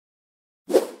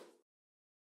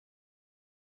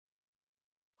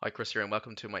Hi Chris here and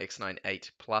welcome to my X98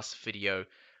 Plus video.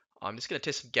 I'm just going to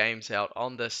test some games out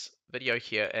on this video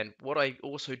here, and what I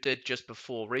also did just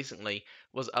before recently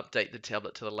was update the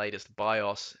tablet to the latest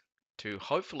BIOS to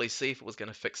hopefully see if it was going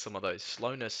to fix some of those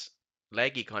slowness,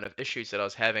 laggy kind of issues that I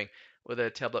was having with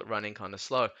the tablet running kind of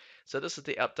slow. So this is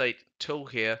the update tool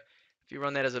here. If you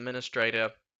run that as administrator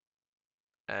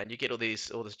and you get all this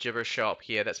gibberish show up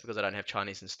here, that's because I don't have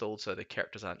Chinese installed, so the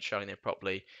characters aren't showing there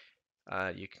properly.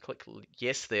 You can click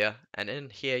yes there, and in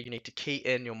here you need to key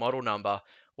in your model number.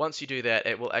 Once you do that,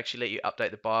 it will actually let you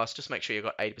update the BIOS. Just make sure you've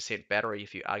got 80% battery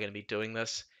if you are going to be doing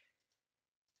this.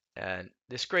 And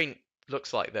the screen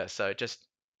looks like this, so it just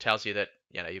tells you that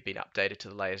you've been updated to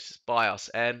the latest BIOS.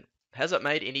 And has it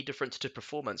made any difference to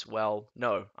performance? Well,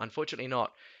 no, unfortunately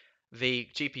not. The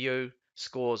GPU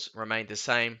scores remain the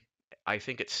same. I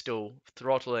think it's still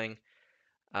throttling.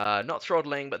 Not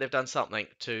throttling, but they've done something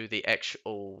to the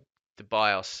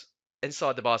BIOS.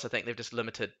 Inside the BIOS, I think they've just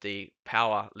limited the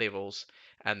power levels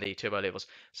and the turbo levels.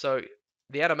 So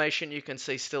the animation you can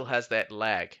see still has that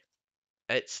lag.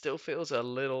 It still feels a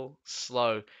little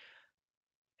slow.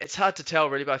 It's hard to tell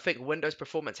really, but I think Windows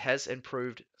performance has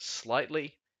improved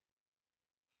slightly.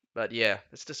 But yeah,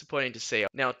 it's disappointing to see.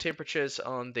 Now temperatures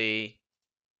on the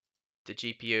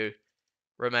GPU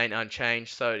remain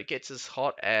unchanged, so it gets as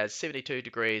hot as 72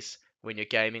 degrees when you're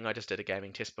gaming. I just did a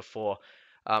gaming test before.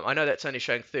 I know that's only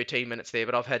showing 13 minutes there,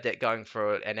 but I've had that going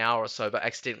for an hour or so, but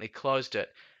accidentally closed it.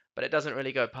 But it doesn't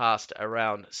really go past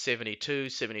around 72,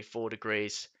 74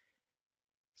 degrees,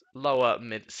 lower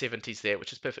mid 70s there,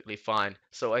 which is perfectly fine.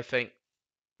 So I think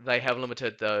they have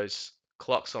limited those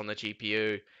clocks on the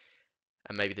GPU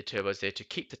and maybe the turbos there to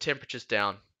keep the temperatures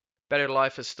down. Battery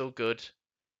life is still good.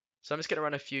 So I'm just going to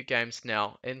run a few games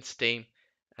now in Steam,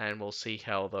 and we'll see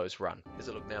how those run. Here's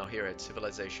a look now here at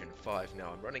Civilization 5.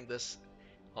 Now I'm running this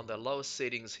on the lowest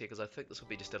settings here because I think this will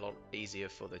be just a lot easier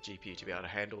for the GPU to be able to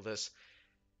handle this.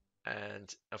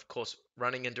 And of course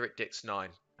running in DirectX 9,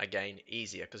 again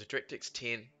easier because DirectX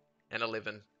 10 and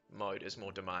 11 mode is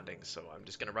more demanding. So I'm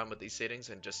just going to run with these settings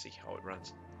and just see how it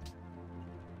runs.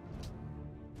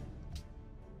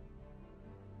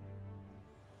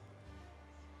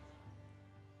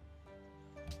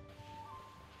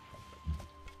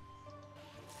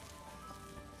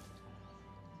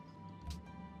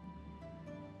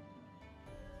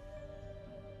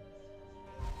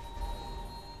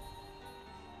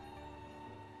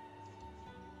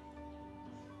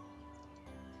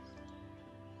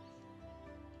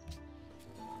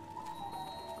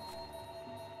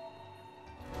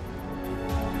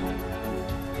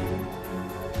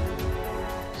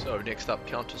 So next up,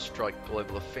 Counter-Strike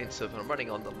Global Offensive. I'm running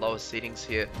on the lowest settings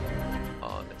here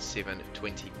on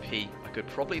 720p. I could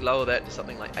probably lower that to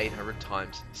something like 800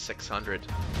 times 600,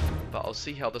 but I'll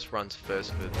see how this runs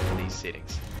first with these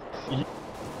settings.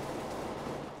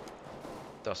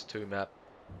 Dust 2 map.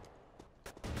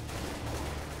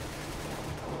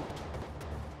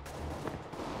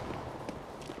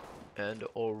 And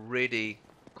already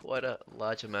quite a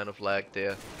large amount of lag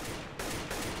there.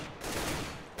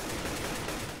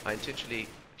 I intentionally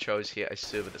chose here a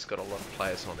server that's got a lot of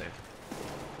players on there.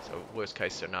 So worst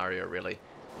case scenario really.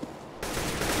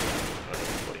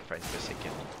 40 frames per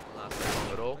second. Not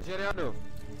that long at all.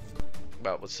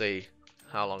 But we'll see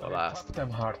how long it lasts. Them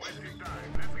hard.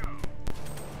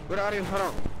 Where are you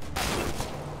from?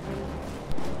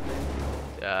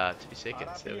 2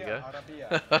 seconds, there we go.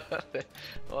 That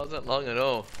wasn't long at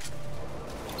all.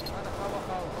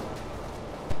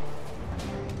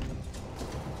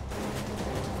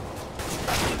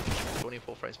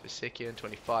 24 frames per second,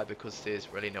 25 because there's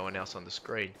really no one else on the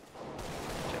screen,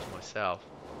 just myself.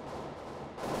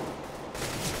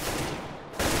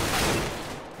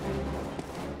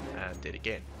 And did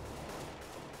again.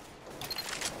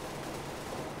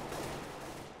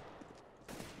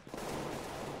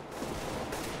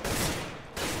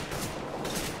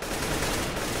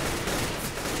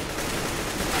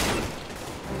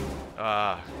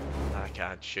 I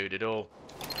can't shoot at all.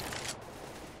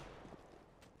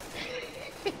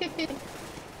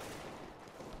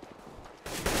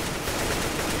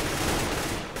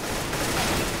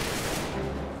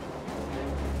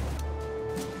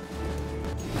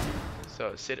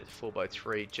 So set it to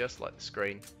 4:3, just like the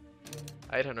screen.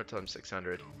 800 times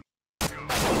 600.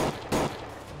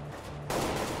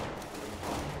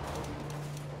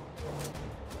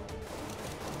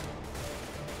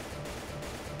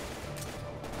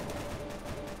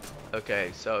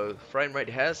 Okay, so frame rate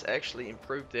has actually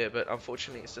improved there, but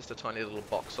unfortunately it's just a tiny little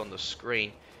box on the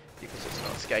screen because it's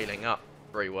not scaling up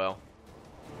very well.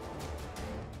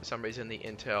 For some reason the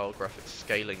Intel graphics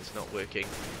scaling is not working.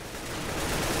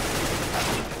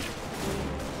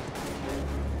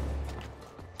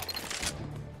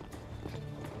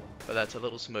 But that's a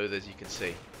little smooth, as you can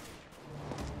see.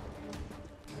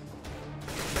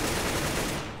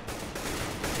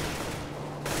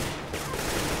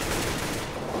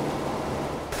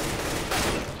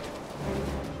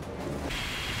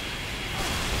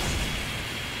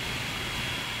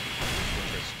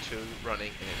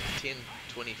 Running in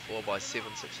 1024 by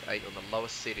 768 on the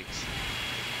lowest settings.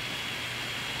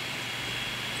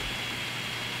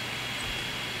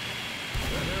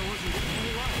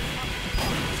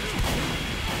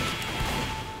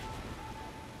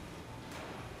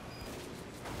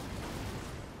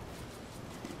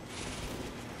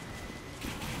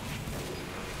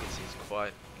 He's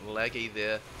quite laggy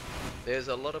there. There's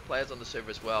a lot of players on the server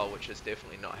as well, which is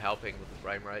definitely not helping with the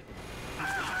frame rate.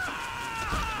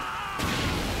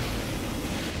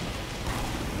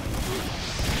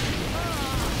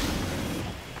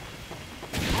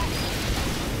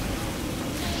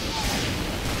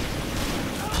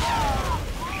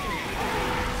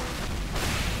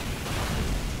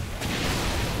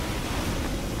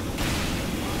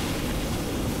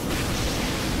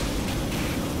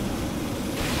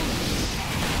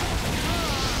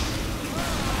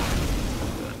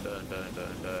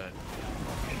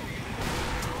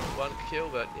 One kill,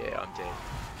 but yeah, I'm dead.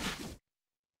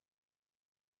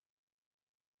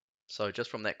 So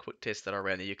just from that quick test that I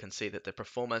ran there, you can see that the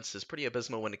performance is pretty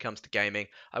abysmal when it comes to gaming.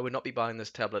 I would not be buying this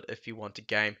tablet if you want to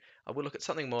game. I would look at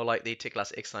something more like the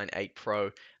Teclast X98 Pro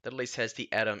that at least has the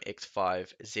Atom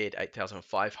X5Z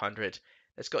 8500.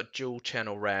 It's got dual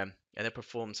channel RAM and it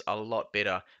performs a lot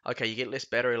better. Okay, you get less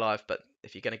battery life, but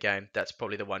if you're going to game, that's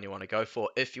probably the one you want to go for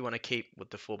if you want to keep with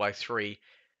the 4x3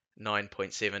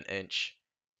 9.7 inch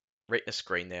Retina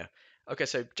screen there. Okay,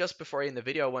 so just before I end the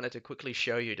video, I wanted to quickly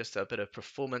show you just a bit of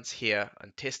performance here.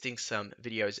 I'm testing some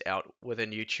videos out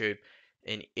within YouTube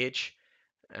in Edge,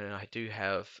 and I do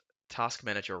have Task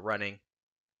Manager running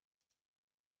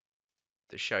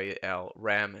to show you our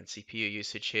RAM and CPU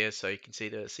usage here. So you can see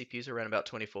the CPU's around about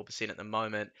 24% at the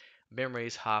moment. Memory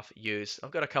is half used.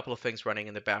 I've got a couple of things running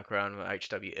in the background,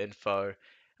 HW info,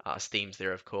 Steam's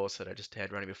there of course that I just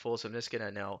had running before. So I'm just going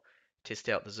to now test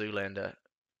out the Zoolander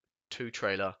 2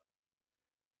 trailer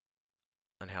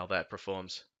and how that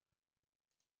performs.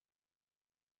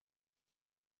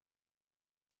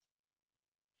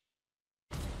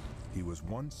 He was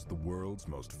once the world's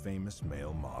most famous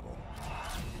male model.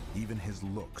 Even his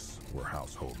looks were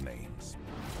household names.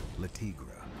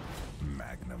 Latigra,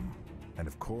 Magnum, and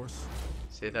of course...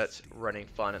 See, that's running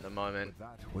fine at the moment.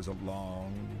 That was a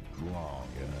long...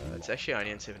 It's actually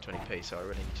only in 720p, so I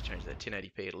really need to change that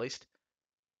 1080p at least.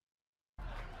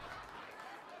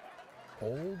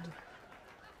 Old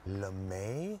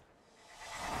LeMay?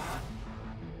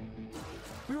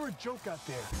 We were a joke out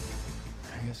there.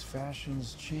 I guess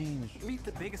fashions change. Meet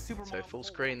the biggest supermodel. So full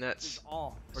screen, that's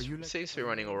Like seems to be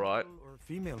running all right. or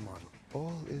female model?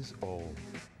 All is old.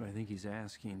 I think he's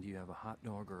asking, do you have a hot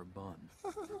dog or a bun?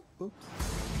 Oops.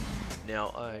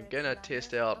 Now I'm gonna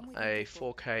test out a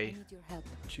 4K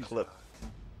clip.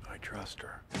 I trust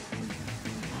her.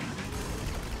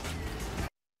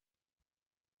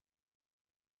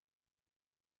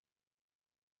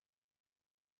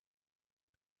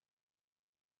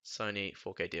 Sony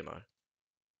 4K demo.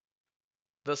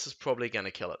 This is probably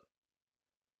gonna kill it.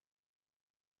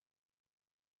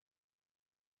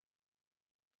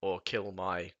 Or kill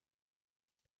my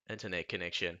internet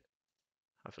connection.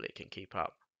 Hopefully it can keep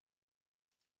up.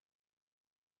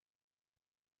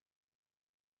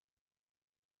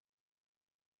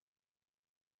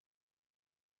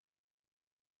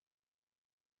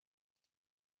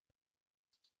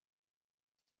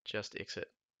 Just exit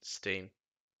Steam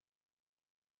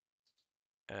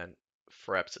and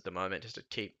Fraps at the moment just to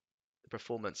keep the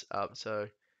performance up. So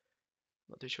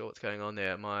not too sure what's going on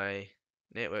there. My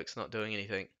network's not doing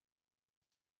anything.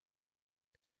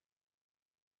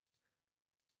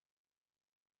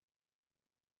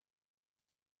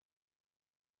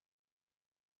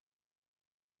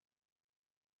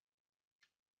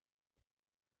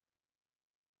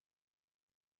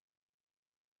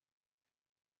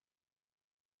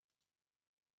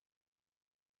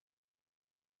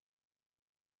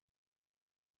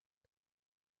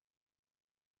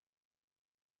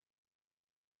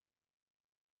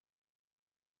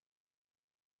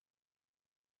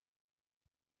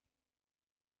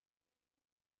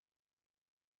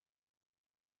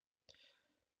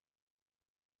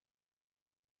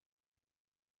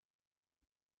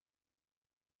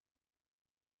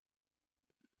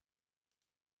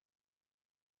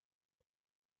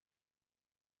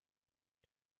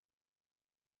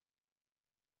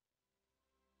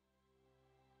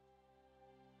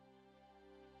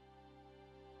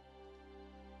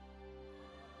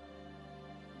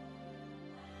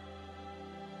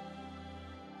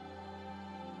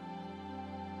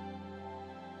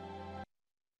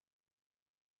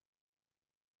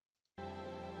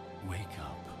 Wake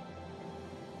up.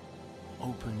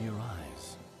 Open your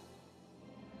eyes.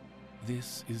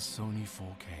 This is Sony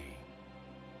 4K.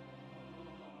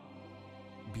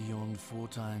 Beyond 4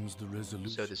 times the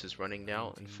resolution. So this is running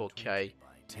now in 4K, by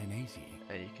 1080.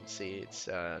 and you can see it's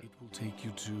It will take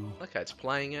you to okay, it's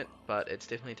playing it, but it's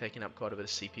definitely taking up quite a bit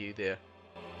of CPU there.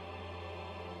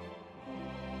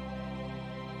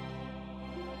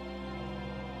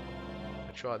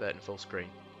 I'll try that in full screen.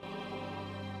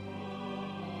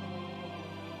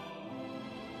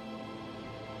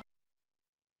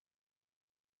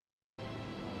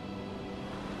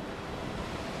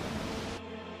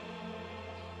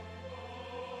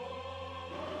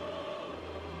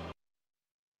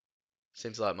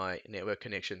 Seems like my network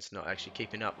connection's not actually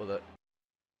keeping up with it.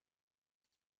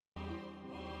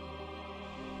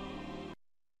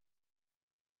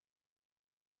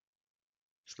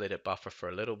 Just let it buffer for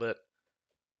a little bit.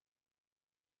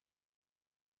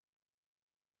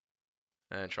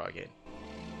 And try again.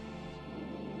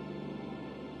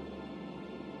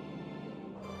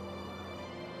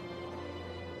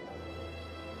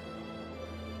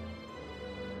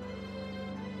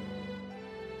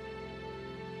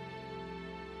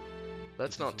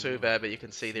 That's not too bad, but you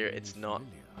can see there it's not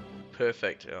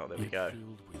perfect. Oh, there we go.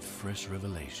 filled with fresh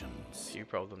revelations. Few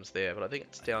problems there, but I think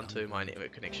it's down to my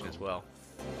network connection as well.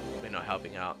 They're not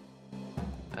helping out.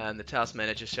 And the task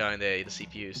manager showing there, the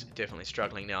CPU is definitely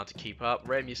struggling now to keep up.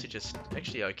 RAM usage is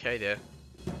actually okay there.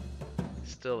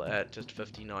 Still at just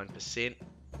 59%.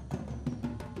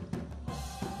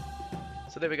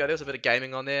 So there we go, there's a bit of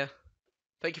gaming on there.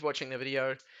 Thank you for watching the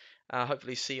video.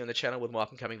 Hopefully see you on the channel with more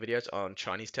up and coming videos on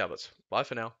Chinese tablets. Bye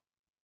for now.